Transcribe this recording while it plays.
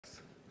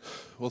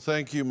Well,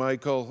 thank you,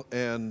 Michael.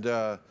 And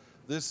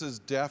this is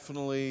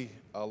definitely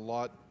a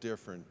lot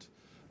different.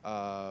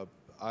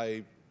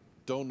 I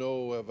don't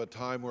know of a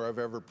time where I've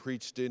ever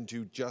preached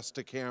into just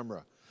a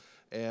camera.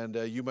 And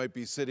you might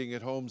be sitting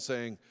at home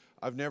saying,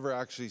 I've never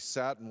actually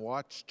sat and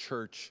watched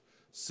church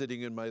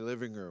sitting in my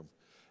living room.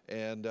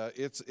 And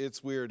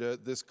it's weird,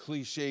 this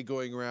cliche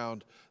going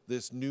around,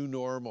 this new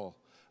normal.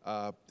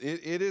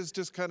 It is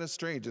just kind of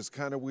strange. It's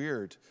kind of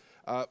weird.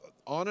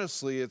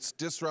 Honestly, it's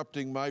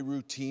disrupting my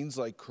routines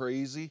like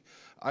crazy.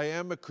 I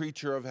am a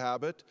creature of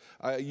habit.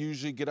 I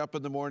usually get up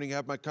in the morning,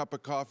 have my cup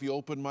of coffee,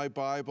 open my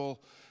Bible,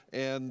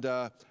 and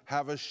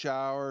have a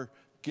shower,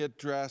 get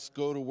dressed,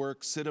 go to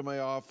work, sit in my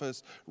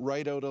office,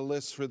 write out a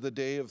list for the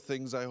day of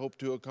things I hope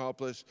to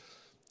accomplish.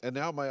 And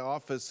now my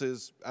office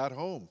is at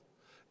home,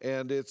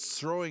 and it's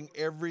throwing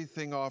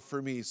everything off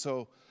for me.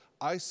 So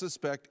I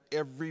suspect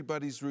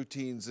everybody's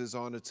routines is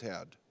on its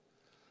head.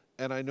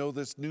 And I know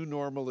this new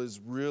normal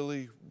is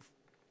really,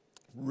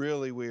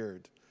 really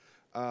weird.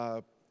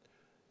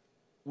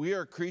 We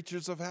are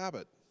creatures of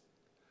habit.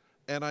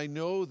 And I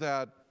know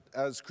that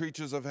as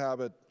creatures of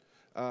habit,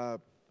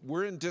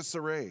 we're in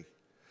disarray.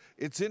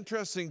 It's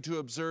interesting to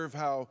observe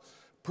how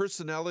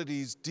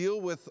personalities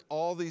deal with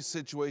all these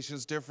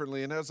situations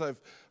differently. And as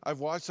I've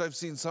watched, I've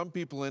seen some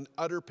people in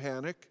utter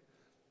panic.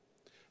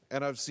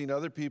 And I've seen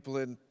other people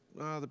in,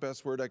 the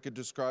best word I could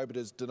describe it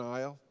is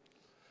denial.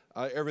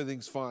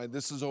 Everything's fine.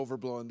 This is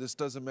overblown. This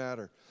doesn't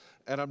matter.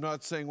 And I'm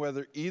not saying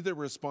whether either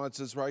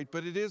response is right,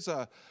 but it is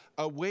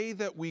a way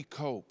that we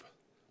cope.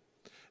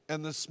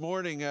 And this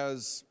morning,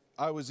 as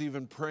I was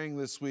even praying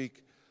this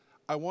week,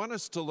 I want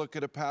us to look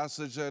at a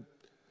passage that,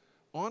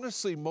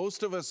 honestly,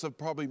 most of us have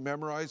probably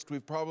memorized.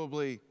 We've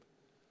probably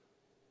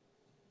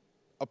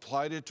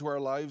applied it to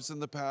our lives in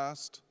the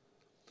past.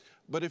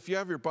 But if you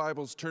have your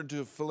Bibles, turn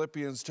to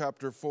Philippians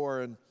chapter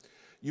 4. And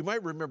you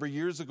might remember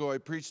years ago I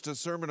preached a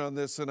sermon on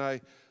this, and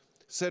I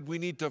said we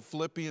need to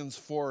Philippians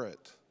 4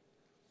 it.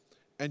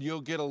 And you'll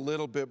get a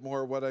little bit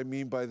more what I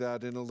mean by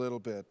that in a little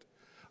bit.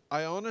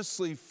 I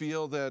honestly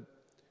feel that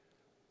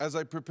as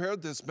I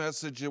prepared this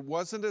message, it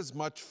wasn't as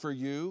much for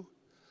you,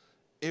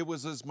 it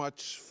was as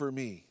much for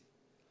me.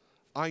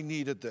 I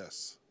needed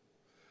this.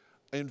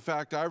 In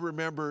fact, I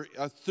remember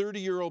a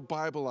 30-year-old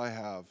Bible I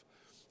have.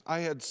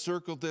 I had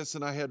circled this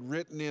and I had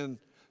written in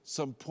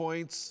some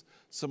points,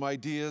 some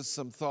ideas,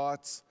 some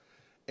thoughts,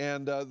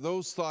 and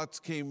those thoughts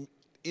came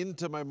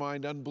into my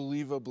mind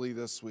unbelievably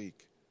this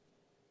week.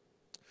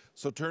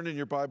 So turn in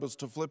your Bibles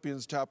to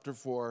Philippians chapter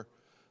 4,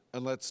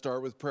 and let's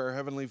start with prayer.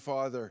 Heavenly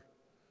Father,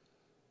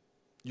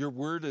 your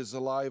word is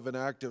alive and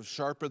active,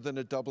 sharper than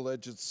a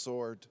double-edged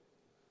sword.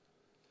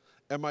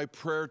 And my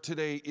prayer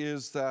today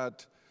is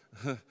that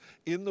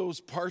in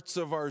those parts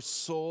of our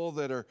soul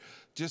that are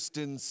just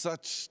in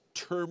such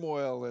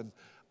turmoil and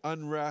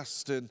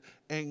unrest and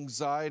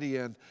anxiety,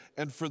 and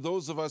for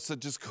those of us that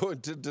just go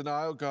into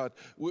denial, God,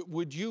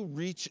 would you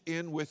reach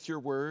in with your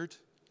word?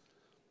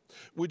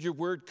 Would your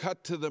word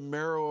cut to the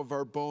marrow of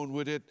our bone?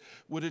 Would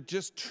it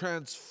just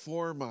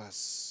transform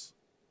us?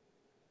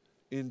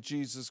 In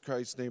Jesus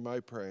Christ's name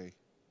I pray.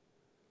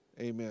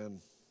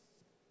 Amen.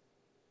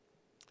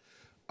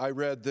 I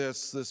read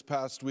this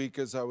past week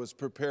as I was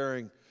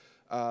preparing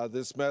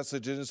this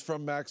message, and it's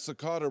from Max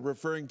Lucado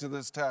referring to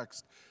this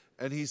text,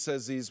 and he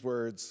says these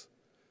words: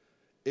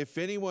 if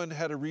anyone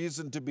had a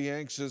reason to be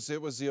anxious,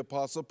 it was the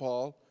Apostle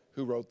Paul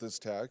who wrote this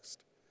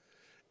text.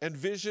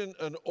 Envision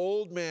an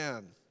old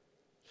man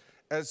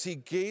as he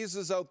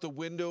gazes out the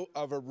window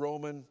of a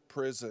Roman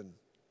prison,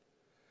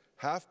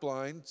 half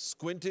blind,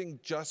 squinting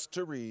just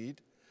to read,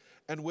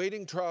 and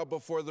waiting trial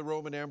before the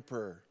Roman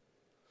emperor.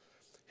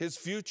 His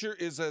future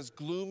is as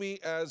gloomy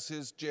as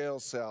his jail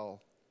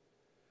cell.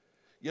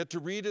 Yet to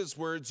read his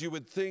words, you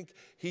would think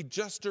he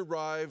just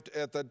arrived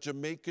at the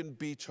Jamaican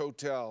Beach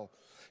Hotel.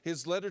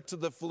 His letter to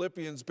the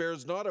Philippians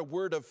bears not a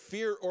word of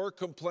fear or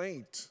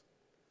complaint,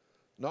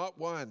 not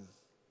one.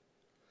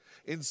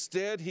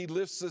 Instead, he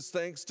lifts his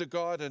thanks to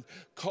God and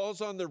calls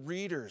on the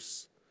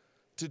readers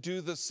to do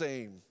the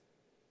same.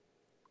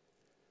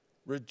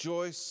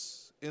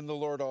 Rejoice in the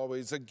Lord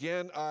always.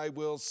 Again, I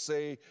will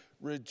say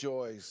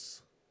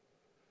rejoice.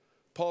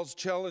 Paul's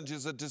challenge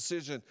is a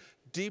decision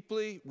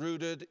deeply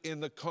rooted in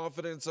the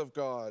confidence of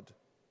God.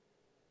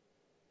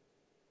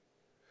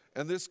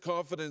 And this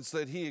confidence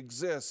that he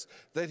exists,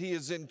 that he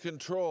is in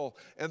control,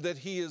 and that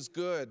he is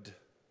good.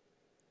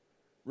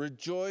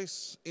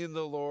 Rejoice in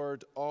the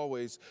Lord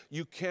always.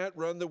 You can't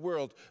run the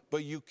world,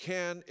 but you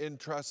can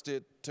entrust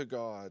it to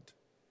God.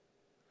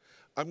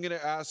 I'm going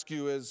to ask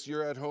you, as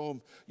you're at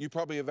home, you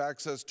probably have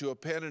access to a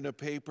pen and a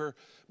paper,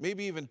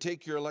 maybe even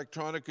take your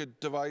electronic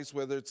device,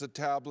 whether it's a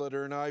tablet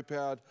or an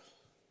iPad,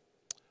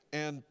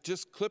 and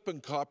just clip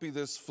and copy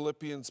this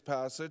Philippians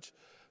passage.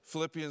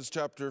 Philippians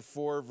chapter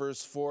 4,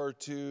 verse 4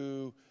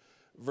 to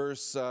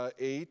verse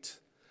 8.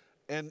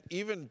 And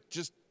even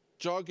just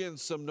jog in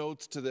some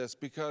notes to this,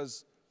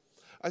 because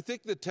I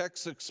think the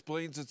text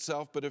explains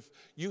itself, but if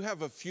you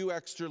have a few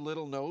extra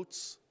little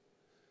notes,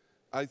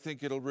 I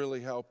think it'll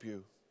really help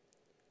you.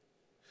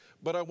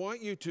 But I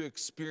want you to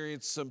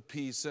experience some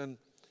peace. And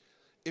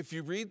if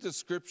you read the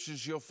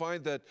scriptures, you'll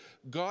find that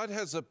God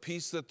has a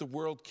peace that the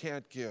world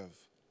can't give.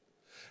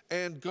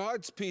 And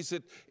God's peace,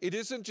 it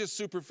isn't just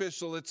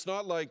superficial. It's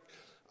not like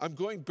I'm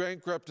going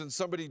bankrupt and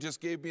somebody just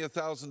gave me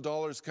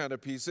 $1,000 kind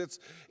of peace.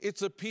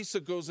 It's a peace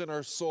that goes in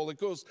our soul. It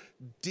goes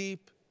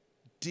deep,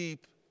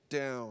 deep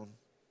down.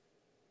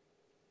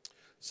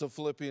 So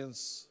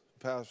Philippians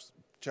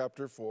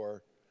chapter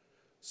 4,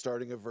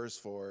 starting at verse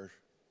 4.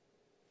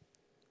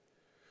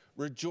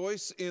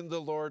 Rejoice in the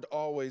Lord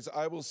always.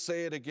 I will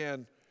say it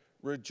again,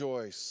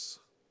 rejoice.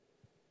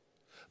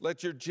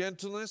 Let your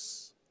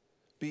gentleness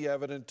be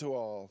evident to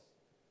all.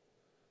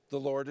 The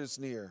Lord is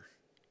near.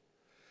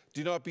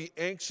 Do not be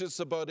anxious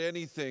about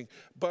anything,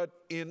 but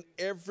in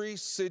every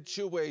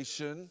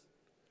situation,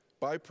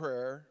 by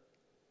prayer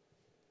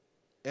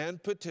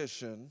and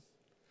petition,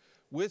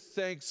 with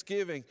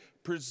thanksgiving,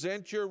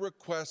 present your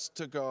requests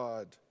to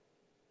God.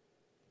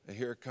 And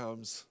here it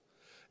comes.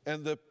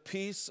 And the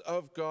peace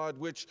of God,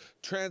 which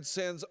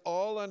transcends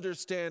all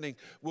understanding,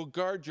 will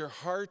guard your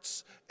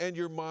hearts and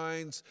your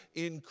minds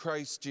in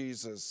Christ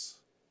Jesus.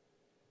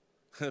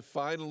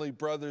 Finally,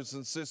 brothers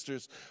and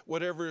sisters,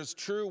 whatever is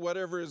true,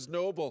 whatever is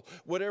noble,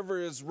 whatever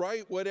is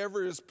right,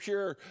 whatever is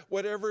pure,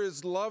 whatever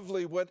is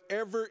lovely,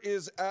 whatever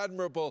is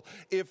admirable,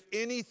 if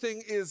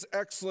anything is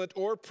excellent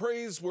or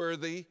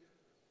praiseworthy,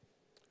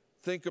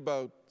 think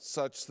about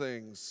such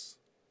things.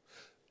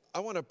 I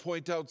want to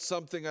point out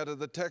something out of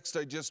the text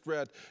I just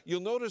read.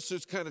 You'll notice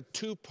there's kind of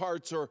two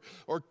parts or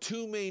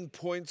two main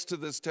points to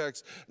this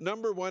text.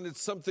 Number one,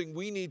 it's something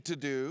we need to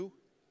do.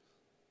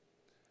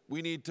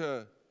 We need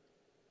to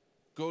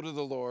go to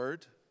the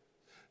Lord.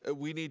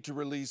 We need to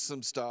release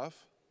some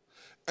stuff.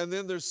 And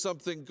then there's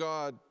something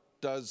God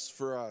does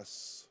for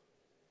us.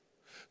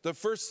 The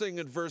first thing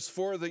in verse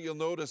 4 that you'll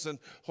notice, and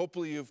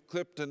hopefully you've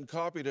clipped and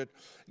copied it,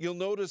 you'll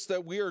notice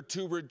that we are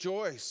to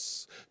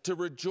rejoice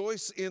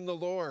in the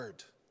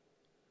Lord.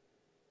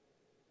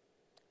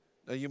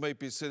 Now you might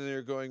be sitting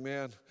there going,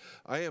 man,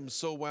 I am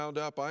so wound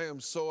up, I am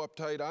so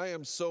uptight, I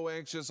am so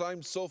anxious,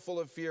 I'm so full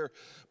of fear.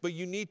 But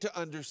you need to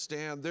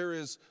understand there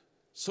is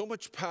so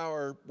much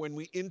power when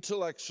we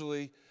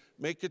intellectually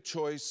make a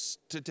choice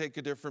to take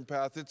a different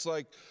path. It's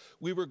like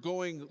we were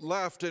going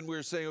left and we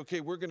were saying, okay,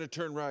 we're going to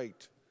turn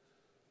right.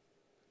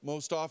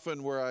 Most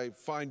often where I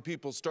find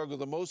people struggle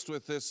the most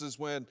with this is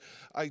when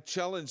I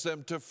challenge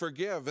them to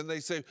forgive. And they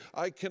say,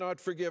 I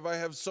cannot forgive. I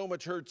have so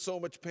much hurt, so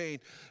much pain.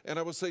 And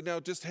I will say, now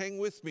just hang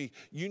with me.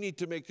 You need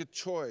to make a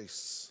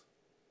choice.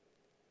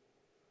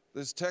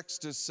 This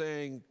text is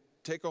saying,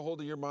 take a hold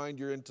of your mind,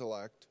 your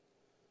intellect.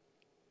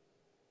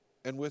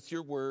 And with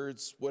your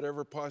words,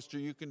 whatever posture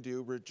you can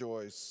do,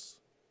 rejoice.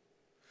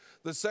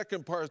 The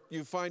second part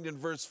you find in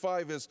verse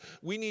 5 is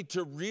we need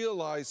to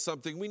realize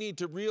something. We need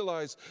to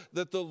realize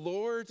that the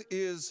Lord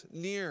is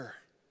near.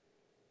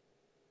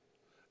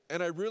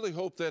 And I really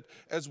hope that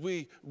as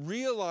we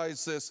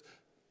realize this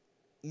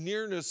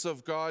nearness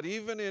of God,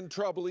 even in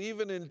trouble,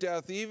 even in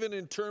death, even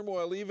in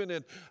turmoil, even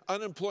in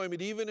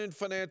unemployment, even in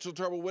financial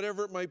trouble,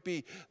 whatever it might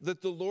be,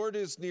 that the Lord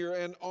is near.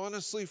 And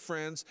honestly,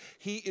 friends,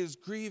 He is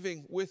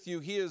grieving with you.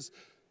 He is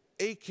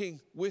aching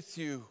with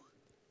you.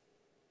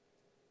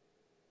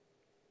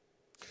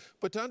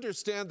 But to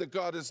understand that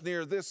God is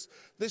near, this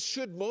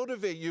should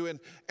motivate you.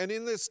 And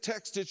in this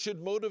text, it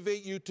should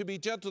motivate you to be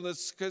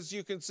gentleness, because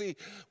you can see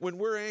when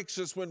we're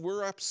anxious, when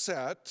we're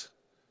upset,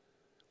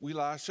 we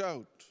lash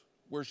out.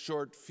 We're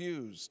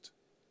short-fused.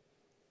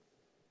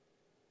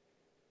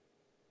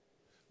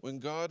 When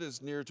God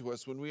is near to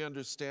us, when we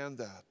understand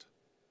that,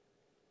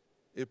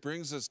 it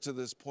brings us to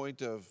this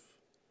point of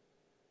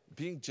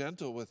being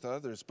gentle with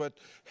others. But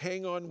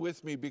hang on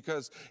with me,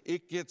 because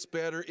it gets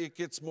better, it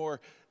gets more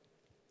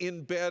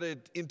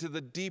embedded into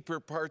the deeper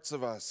parts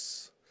of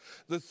us.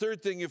 The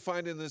third thing you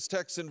find in this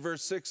text in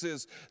verse 6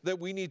 is that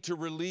we need to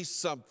release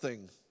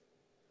something.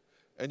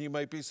 And you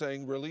might be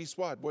saying, release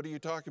what? What are you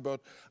talking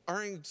about?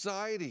 Our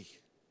anxiety.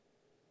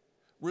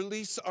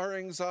 Release our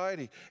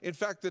anxiety. In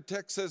fact, the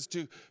text says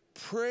to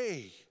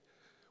pray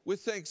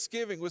with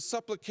thanksgiving, with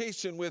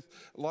supplication, with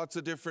lots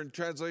of different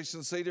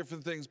translations say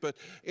different things. But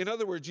in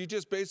other words, you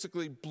just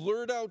basically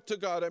blurt out to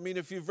God. I mean,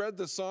 if you've read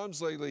the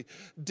Psalms lately,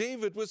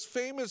 David was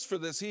famous for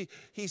this.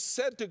 He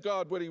said to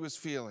God what he was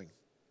feeling.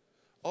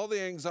 All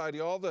the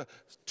anxiety, all the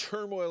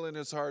turmoil in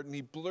his heart, and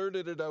he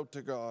blurted it out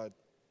to God.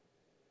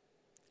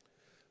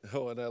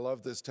 Oh, and I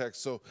love this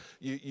text. So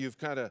you've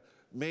kind of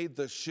made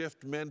the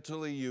shift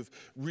mentally. You've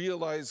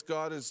realized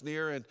God is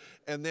near,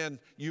 and then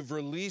you've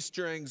released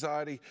your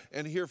anxiety.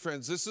 And here,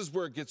 friends, this is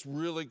where it gets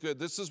really good.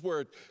 This is where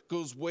it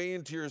goes way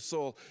into your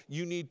soul.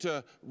 You need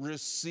to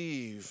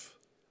receive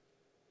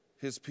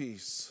His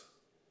peace.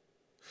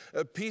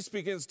 Peace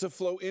begins to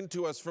flow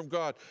into us from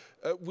God.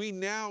 We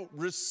now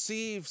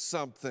receive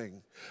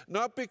something,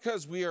 not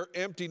because we are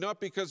empty, not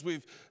because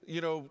we've,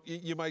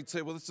 you might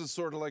say, well, this is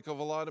sort of like of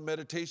a lot of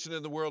meditation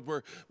in the world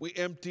where we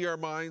empty our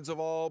minds of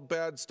all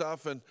bad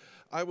stuff. And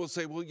I will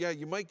say, well, yeah,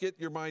 you might get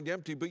your mind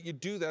empty, but you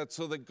do that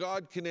so that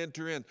God can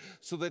enter in,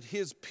 so that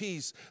His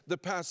peace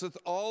that passeth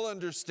all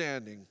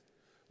understanding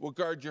will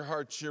guard your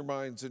hearts, your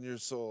minds, and your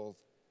soul.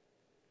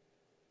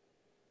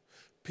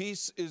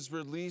 Peace is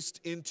released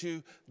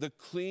into the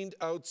cleaned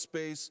out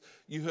space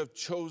you have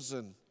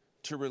chosen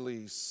to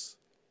release.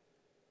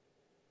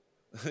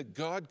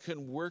 God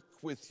can work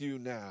with you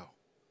now.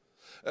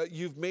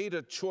 You've made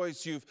a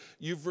choice,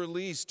 you've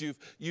released,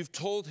 you've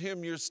told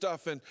him your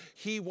stuff, and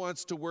he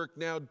wants to work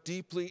now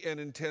deeply and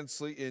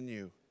intensely in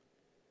you.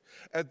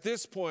 At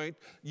this point,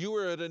 you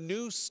are at a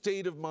new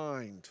state of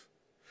mind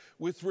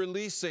with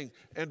releasing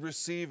and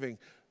receiving.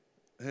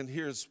 And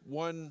here's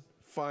one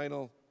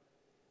final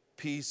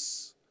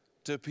piece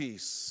to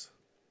piece.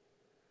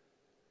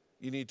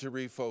 You need to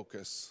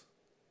refocus.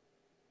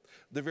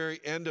 The very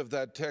end of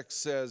that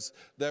text says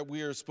that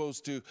we are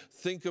supposed to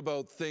think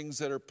about things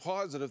that are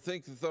positive,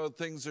 think about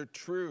things that are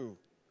true,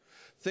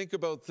 think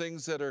about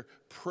things that are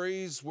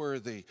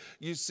praiseworthy.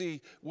 You see,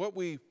 what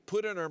we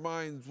put in our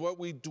minds, what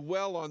we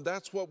dwell on,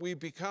 that's what we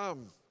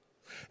become.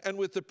 And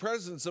with the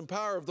presence and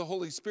power of the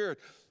Holy Spirit,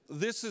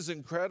 this is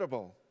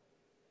incredible.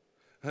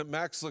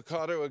 Max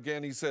Lucado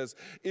again, he says,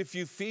 if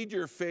you feed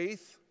your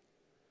faith,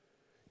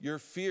 your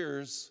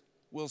fears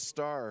will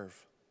starve.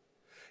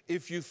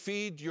 If you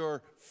feed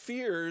your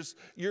fears,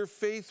 your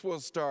faith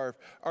will starve.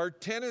 Our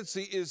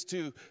tendency is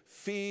to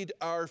feed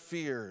our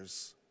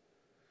fears.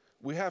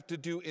 We have to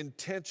do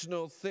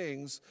intentional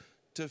things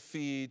to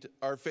feed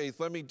our faith.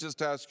 Let me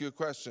just ask you a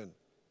question.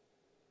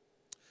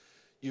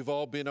 You've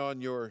all been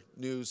on your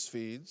news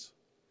feeds.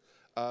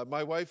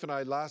 My wife and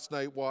I last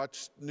night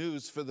watched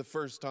news for the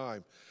first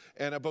time.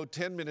 And about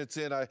 10 minutes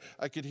in,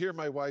 I could hear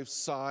my wife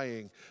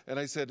sighing. And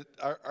I said,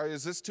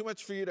 is this too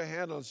much for you to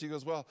handle? And she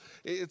goes, well,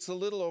 it's a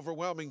little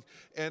overwhelming.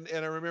 And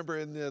I remember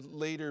in the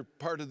later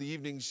part of the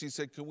evening, she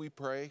said, can we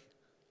pray?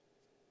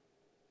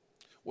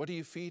 What are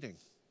you feeding?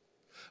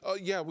 Oh,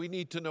 yeah, we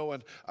need to know.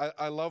 And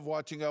I love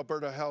watching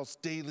Alberta Health's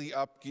daily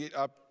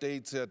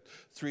updates at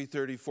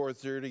 3:30,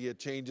 4:30. It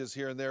changes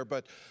here and there.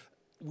 But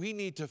we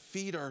need to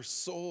feed our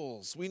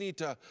souls. We need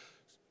to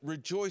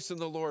rejoice in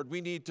the Lord.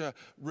 We need to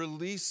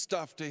release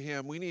stuff to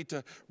him. We need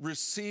to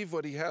receive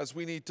what he has.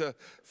 We need to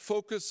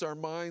focus our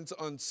minds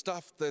on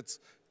stuff that's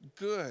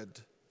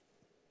good.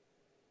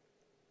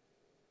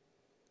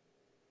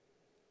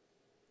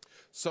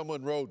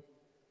 Someone wrote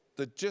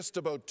that just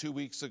about 2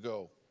 weeks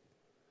ago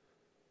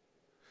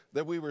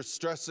that we were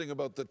stressing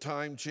about the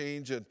time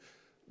change and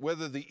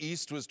whether the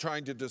East was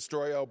trying to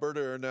destroy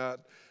Alberta or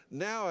not.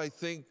 Now I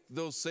think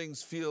those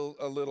things feel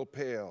a little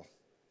pale.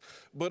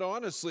 But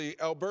honestly,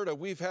 Alberta,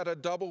 we've had a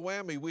double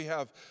whammy. We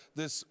have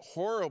this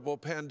horrible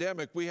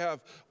pandemic. We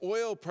have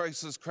oil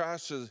prices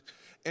crashes.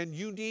 And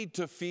you need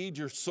to feed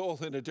your soul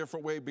in a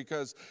different way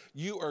because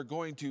you are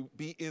going to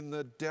be in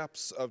the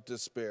depths of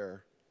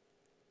despair.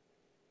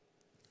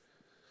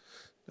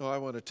 No, I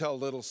want to tell a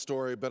little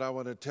story, but I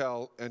want to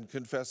tell and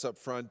confess up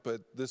front,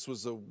 but this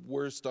was the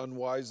worst,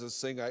 unwisest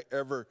thing I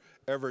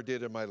ever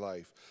did in my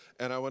life.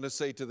 And I want to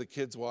say to the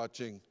kids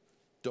watching,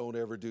 don't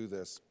ever do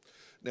this.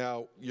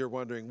 Now, you're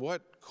wondering,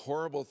 what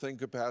horrible thing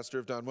could Pastor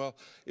have done? Well,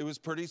 it was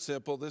pretty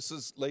simple. This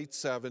is late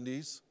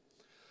 70s.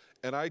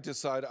 And I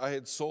decided, I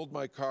had sold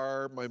my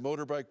car, my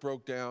motorbike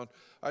broke down.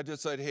 I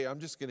decided, hey, I'm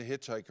just going to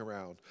hitchhike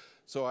around.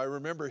 So I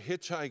remember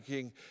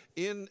hitchhiking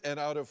in and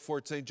out of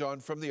Fort St.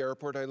 John from the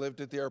airport. I lived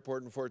at the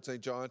airport in Fort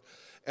St. John.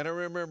 And I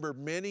remember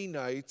many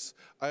nights,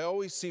 I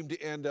always seemed to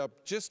end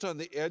up just on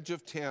the edge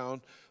of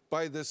town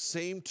by this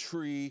same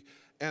tree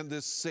and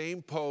this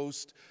same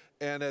post.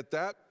 And at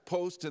that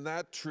post and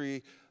that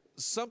tree,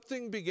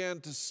 something began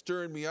to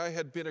stir in me. I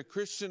had been a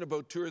Christian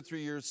about 2 or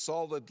 3 years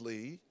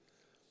solidly.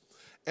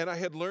 And I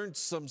had learned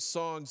some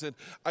songs, and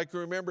I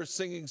can remember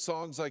singing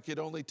songs like It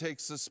Only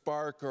Takes a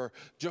Spark or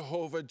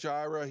Jehovah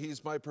Jireh,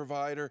 He's My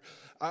Provider.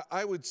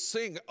 I would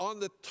sing on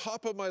the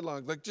top of my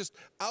lungs, like just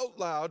out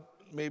loud.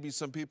 Maybe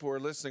some people were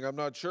listening, I'm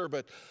not sure,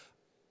 but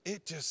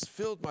it just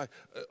filled my,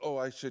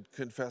 I should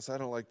confess, I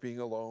don't like being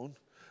alone.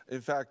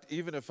 In fact,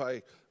 even if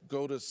I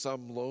go to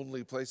some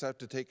lonely place, I have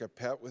to take a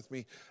pet with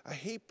me. I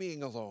hate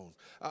being alone.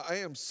 I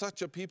am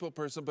such a people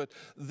person, but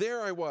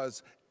there I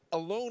was,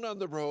 alone on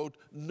the road.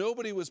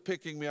 Nobody was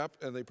picking me up,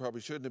 and they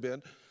probably shouldn't have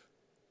been.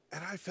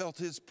 And I felt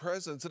his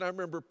presence, and I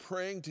remember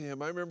praying to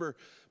him. I remember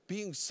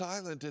being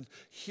silent and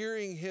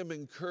hearing him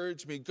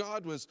encourage me.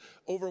 God was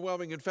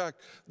overwhelming. In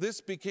fact,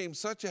 this became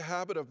such a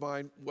habit of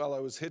mine while I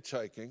was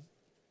hitchhiking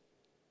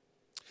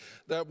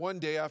that one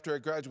day after I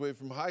graduated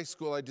from high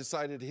school, I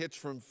decided to hitch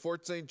from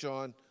Fort St.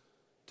 John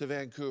to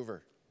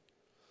Vancouver.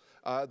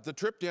 The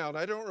trip down,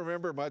 I don't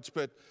remember much,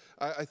 but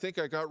I think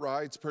I got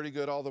rides pretty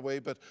good all the way.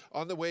 But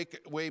on the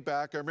way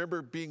back, I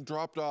remember being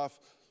dropped off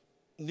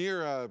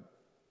near a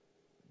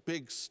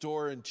big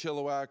store in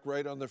Chilliwack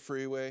right on the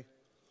freeway.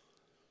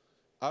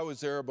 I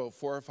was there about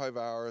 4 or 5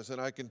 hours, and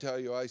I can tell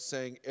you I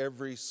sang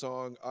every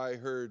song I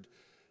heard.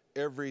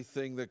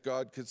 Everything that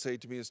God could say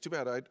to me. Is too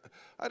bad.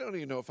 I don't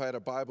even know if I had a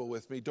Bible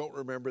with me. Don't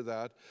remember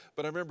that.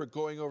 But I remember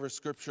going over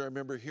Scripture. I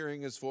remember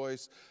hearing his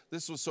voice.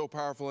 This was so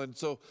powerful. And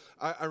so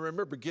I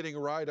remember getting a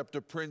ride up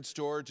to Prince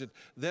George. And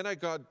then I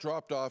got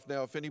dropped off.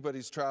 Now, if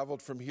anybody's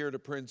traveled from here to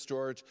Prince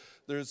George,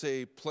 there's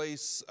a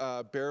place,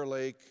 Bear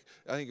Lake.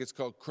 I think it's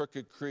called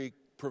Crooked Creek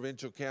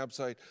provincial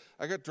campsite.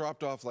 I got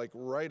dropped off like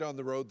right on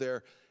the road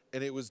there,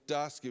 and it was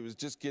dusk. It was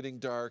just getting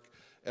dark.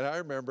 And I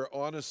remember,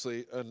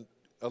 honestly,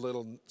 a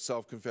little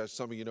self-confession,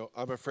 some of you know,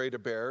 I'm afraid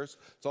of bears.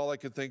 It's all I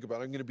could think about.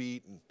 I'm going to be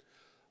eaten.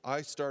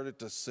 I started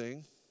to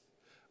sing.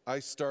 I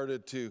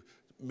started to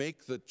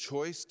make the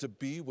choice to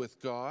be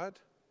with God.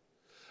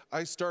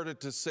 I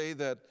started to say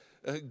that,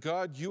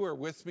 God, you are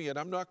with me, and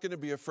I'm not going to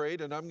be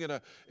afraid, and I'm going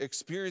to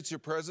experience your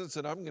presence,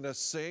 and I'm going to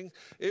sing.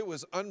 It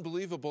was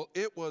unbelievable.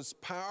 It was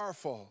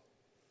powerful.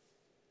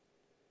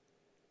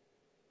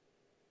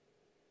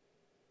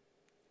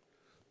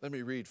 Let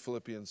me read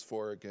Philippians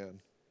 4 again.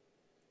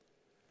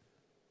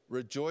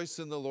 Rejoice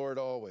in the Lord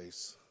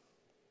always.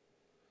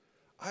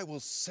 I will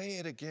say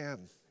it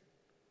again.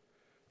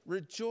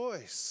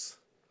 Rejoice.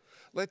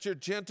 Let your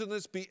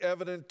gentleness be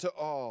evident to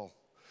all.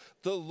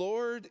 The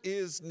Lord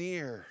is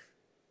near.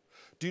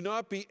 Do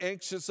not be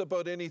anxious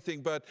about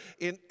anything, but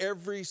in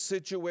every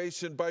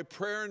situation, by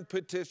prayer and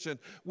petition,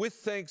 with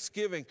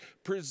thanksgiving,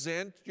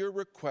 present your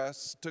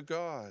requests to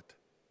God.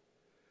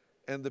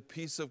 And the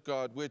peace of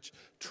God, which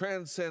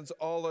transcends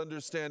all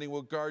understanding,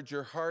 will guard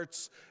your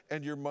hearts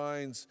and your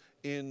minds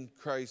in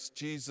Christ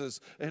Jesus.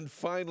 And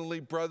finally,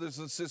 brothers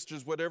and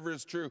sisters, whatever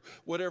is true,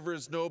 whatever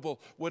is noble,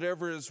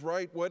 whatever is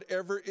right,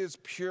 whatever is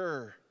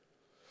pure,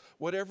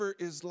 whatever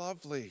is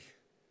lovely,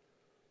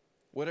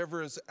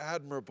 whatever is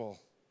admirable,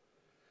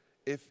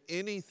 if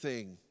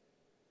anything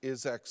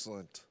is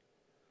excellent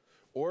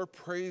or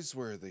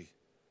praiseworthy,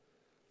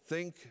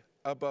 think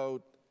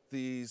about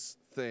these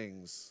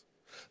things.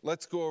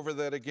 Let's go over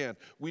that again.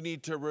 We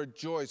need to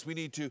rejoice. We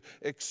need to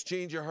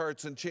exchange our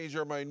hearts and change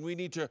our mind. We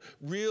need to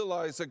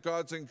realize that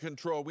God's in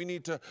control. We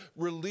need to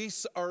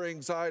release our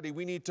anxiety.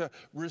 We need to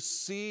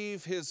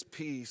receive His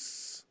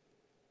peace.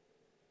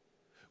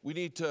 We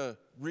need to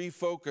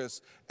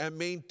refocus and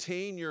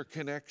maintain your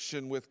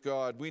connection with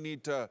God. We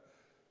need to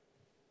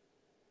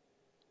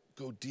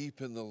go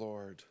deep in the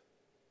Lord.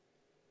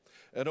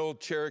 An old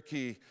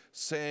Cherokee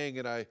saying,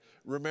 and I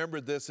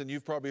remembered this, and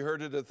you've probably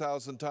heard it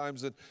 1,000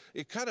 times, and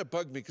it kind of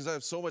bugged me because I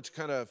have so much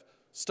kind of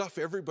stuff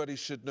everybody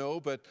should know,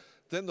 but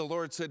then the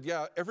Lord said,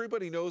 yeah,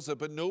 everybody knows it,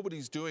 but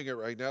nobody's doing it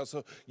right now,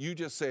 so you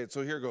just say it.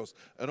 So here goes,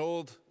 an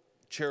old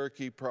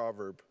Cherokee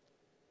proverb.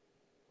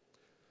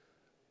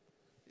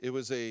 It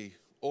was a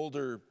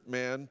older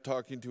man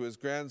talking to his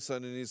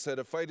grandson, and he said,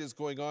 a fight is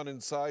going on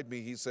inside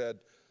me, he said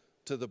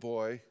to the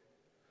boy.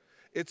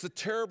 It's a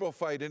terrible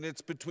fight, and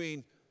it's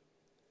between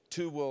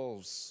two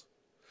wolves.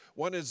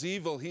 One is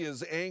evil. He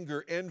is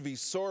anger, envy,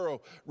 sorrow,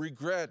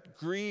 regret,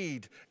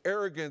 greed,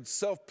 arrogance,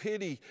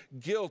 self-pity,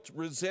 guilt,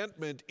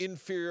 resentment,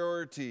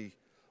 inferiority,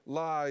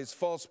 lies,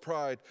 false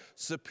pride,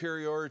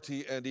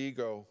 superiority, and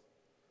ego.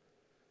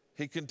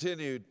 He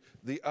continued,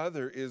 the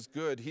other is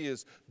good. He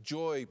is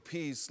joy,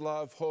 peace,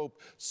 love,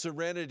 hope,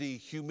 serenity,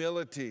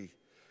 humility,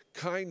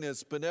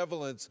 kindness,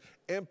 benevolence,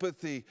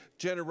 empathy,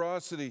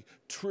 generosity,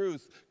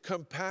 truth,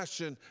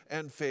 compassion,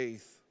 and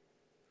faith.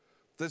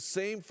 The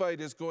same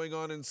fight is going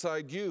on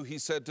inside you, he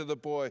said to the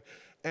boy,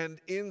 and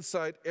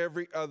inside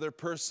every other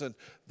person.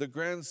 The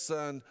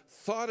grandson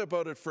thought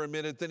about it for a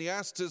minute, then he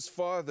asked his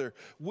father,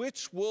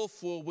 which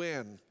wolf will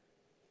win?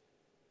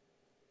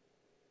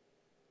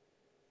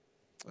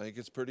 I think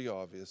it's pretty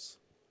obvious.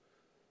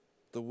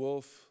 The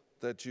wolf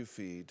that you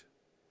feed.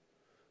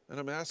 And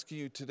I'm asking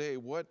you today,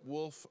 what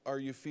wolf are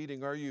you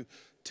feeding? Are you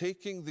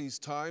taking these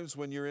times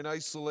when you're in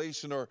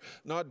isolation or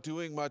not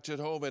doing much at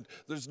home and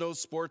there's no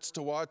sports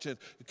to watch and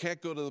you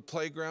can't go to the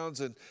playgrounds,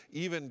 and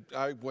even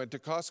I went to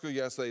Costco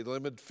yesterday,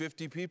 limited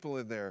 50 people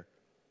in there.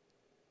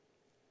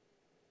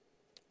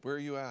 Where are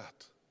you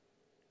at?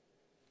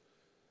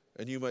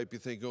 And you might be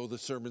thinking, oh, the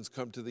sermon's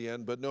come to the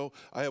end, but no,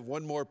 I have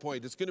one more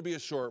point. It's going to be a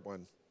short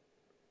one.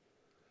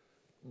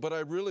 But I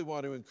really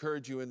want to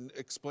encourage you and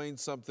explain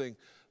something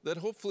that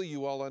hopefully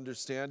you all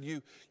understand.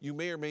 You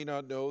may or may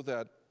not know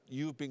that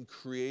you've been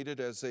created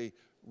as a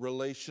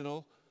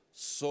relational,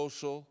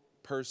 social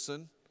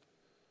person,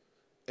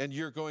 and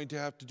you're going to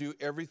have to do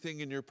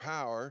everything in your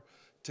power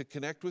to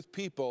connect with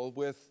people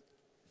with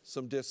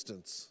some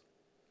distance.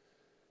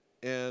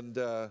 And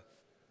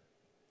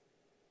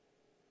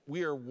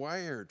we are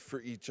wired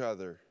for each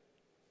other.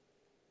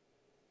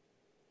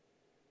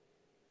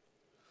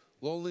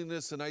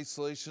 Loneliness and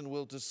isolation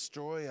will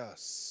destroy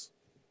us.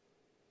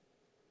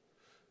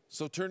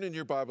 So turn in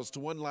your Bibles to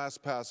one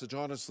last passage.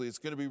 Honestly, it's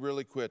going to be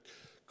really quick.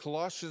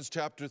 Colossians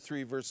chapter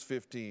 3, verse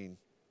 15.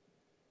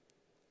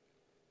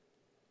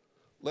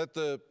 Let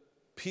the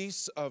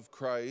peace of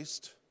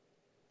Christ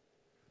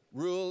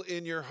rule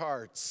in your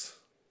hearts.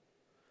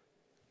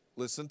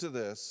 Listen to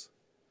this.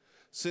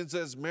 Since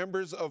as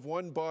members of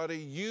one body,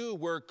 you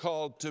were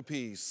called to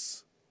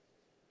peace.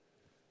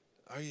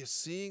 Are you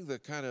seeing the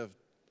kind of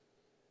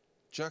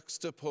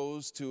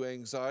juxtaposed to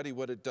anxiety,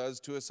 what it does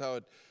to us, how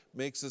it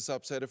makes us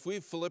upset? If we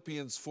have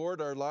Philippians 4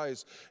 in our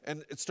lives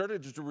and it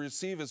started to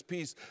receive His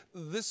peace,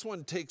 this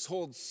one takes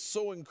hold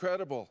so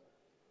incredible.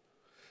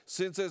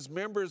 Since as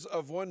members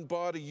of one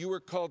body you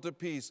were called to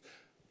peace,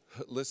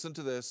 listen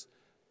to this,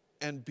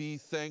 and be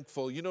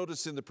thankful. You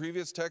notice in the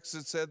previous text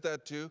it said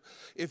that too.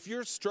 If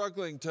you're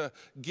struggling to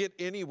get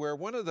anywhere,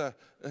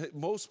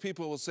 most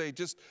people will say,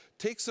 just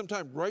take some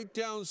time, write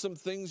down some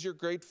things you're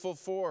grateful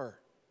for.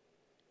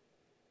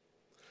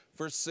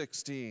 Verse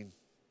 16,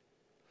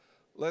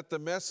 let the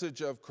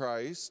message of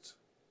Christ,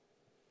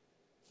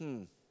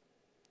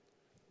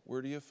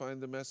 where do you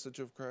find the message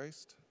of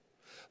Christ?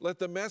 Let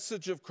the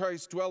message of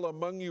Christ dwell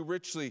among you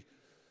richly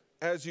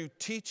as you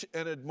teach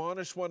and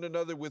admonish one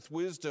another with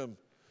wisdom.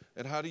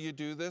 And how do you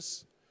do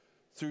this?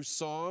 Through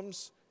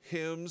psalms,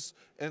 hymns,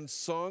 and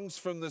songs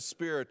from the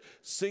Spirit,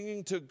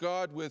 singing to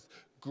God with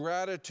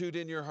gratitude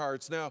in your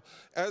hearts. Now,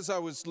 as I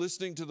was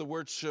listening to the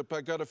worship,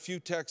 I got a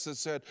few texts that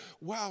said,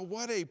 wow,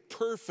 what a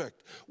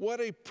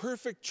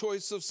perfect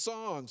choice of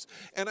songs.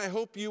 And I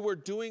hope you were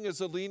doing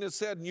as Alina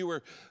said, and you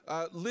were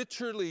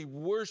literally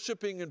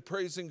worshiping and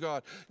praising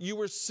God. You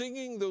were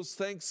singing those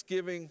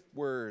thanksgiving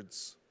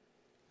words.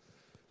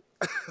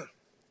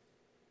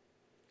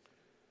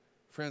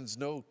 Friends,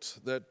 note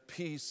that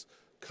peace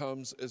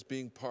comes as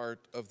being part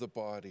of the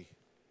body.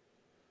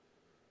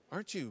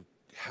 Aren't you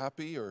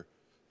happy or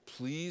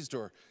pleased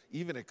or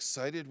even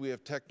excited we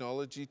have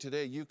technology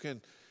today? You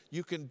can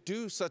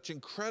do such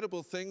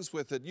incredible things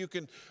with it. You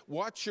can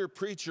watch your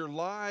preacher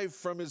live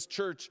from his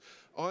church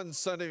on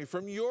Sunday,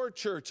 from your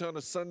church on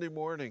a Sunday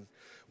morning.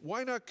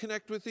 Why not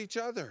connect with each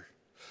other?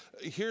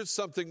 Here's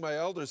something my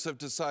elders have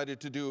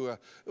decided to do. It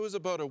was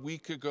about a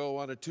week ago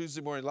on a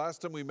Tuesday morning.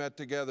 Last time we met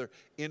together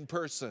in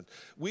person.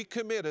 We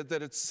committed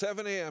that at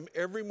 7 a.m.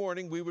 every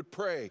morning we would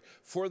pray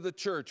for the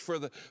church, for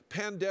the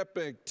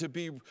pandemic to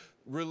be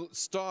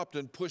stopped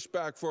and pushed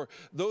back, for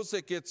those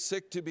that get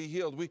sick to be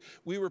healed.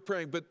 We were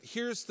praying. But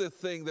here's the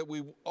thing that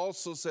we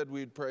also said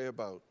we'd pray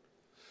about.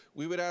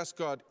 We would ask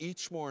God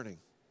each morning,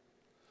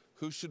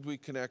 who should we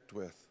connect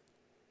with?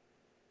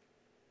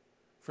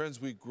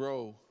 Friends, we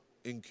grow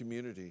in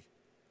community.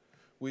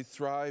 We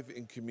thrive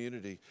in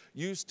community.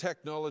 Use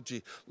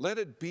technology. Let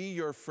it be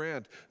your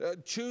friend.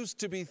 Choose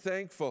to be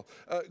thankful.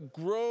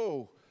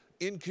 Grow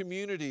in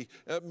community.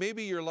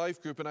 Maybe your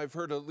life group, and I've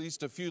heard at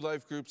least a few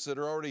life groups that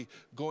are already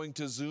going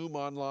to Zoom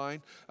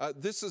online.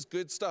 This is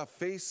good stuff.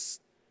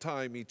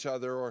 FaceTime each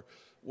other or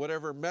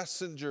whatever,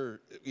 messenger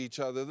each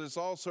other. There's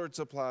all sorts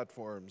of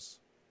platforms.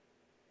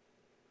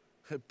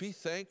 Be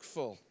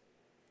thankful.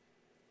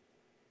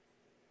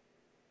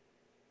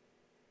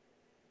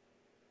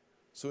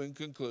 So in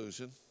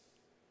conclusion,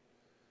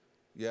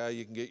 yeah,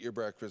 you can get your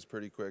breakfast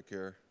pretty quick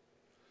here.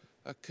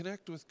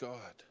 Connect with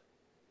God.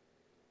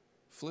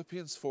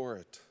 Philippians 4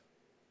 it.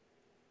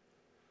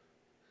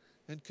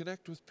 And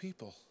connect with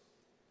people.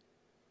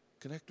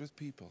 Connect with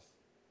people.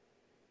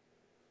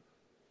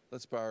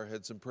 Let's bow our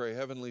heads and pray.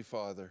 Heavenly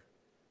Father,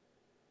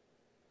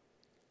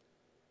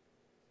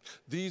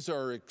 these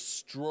are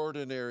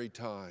extraordinary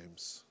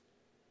times.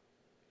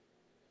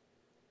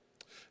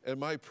 And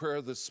my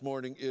prayer this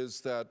morning is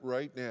that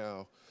right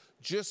now,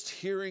 just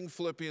hearing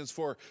Philippians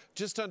 4,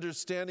 just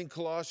understanding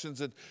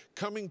Colossians and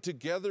coming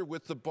together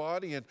with the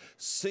body and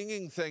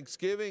singing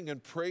thanksgiving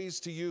and praise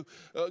to you.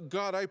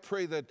 God, I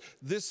pray that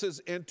this has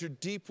entered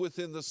deep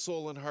within the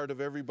soul and heart of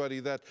everybody,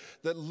 that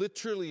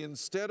literally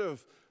instead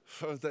of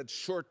that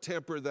short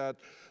temper, that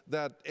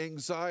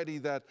anxiety,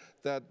 that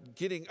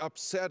getting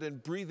upset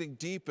and breathing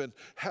deep and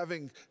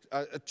having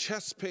a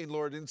chest pain,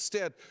 Lord,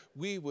 instead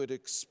we would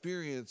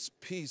experience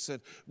peace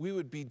and we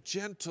would be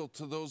gentle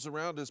to those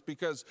around us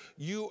because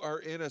you are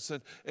in us.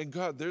 And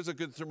God, there's a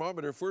good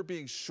thermometer. If we're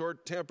being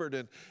short-tempered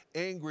and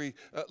angry,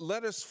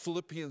 let us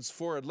Philippians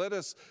 4 it. Let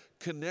us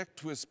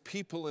connect with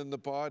people in the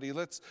body.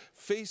 Let's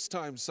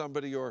FaceTime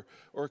somebody or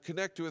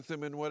connect with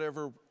them in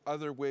whatever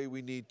other way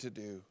we need to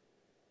do.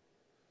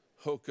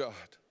 Oh God,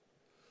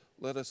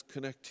 let us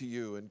connect to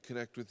you and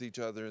connect with each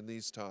other in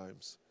these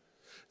times.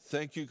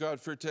 Thank you,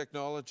 God, for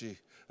technology.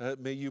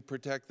 May you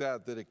protect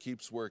that it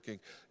keeps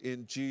working.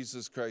 In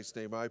Jesus Christ's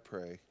name I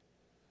pray.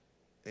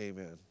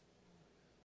 Amen.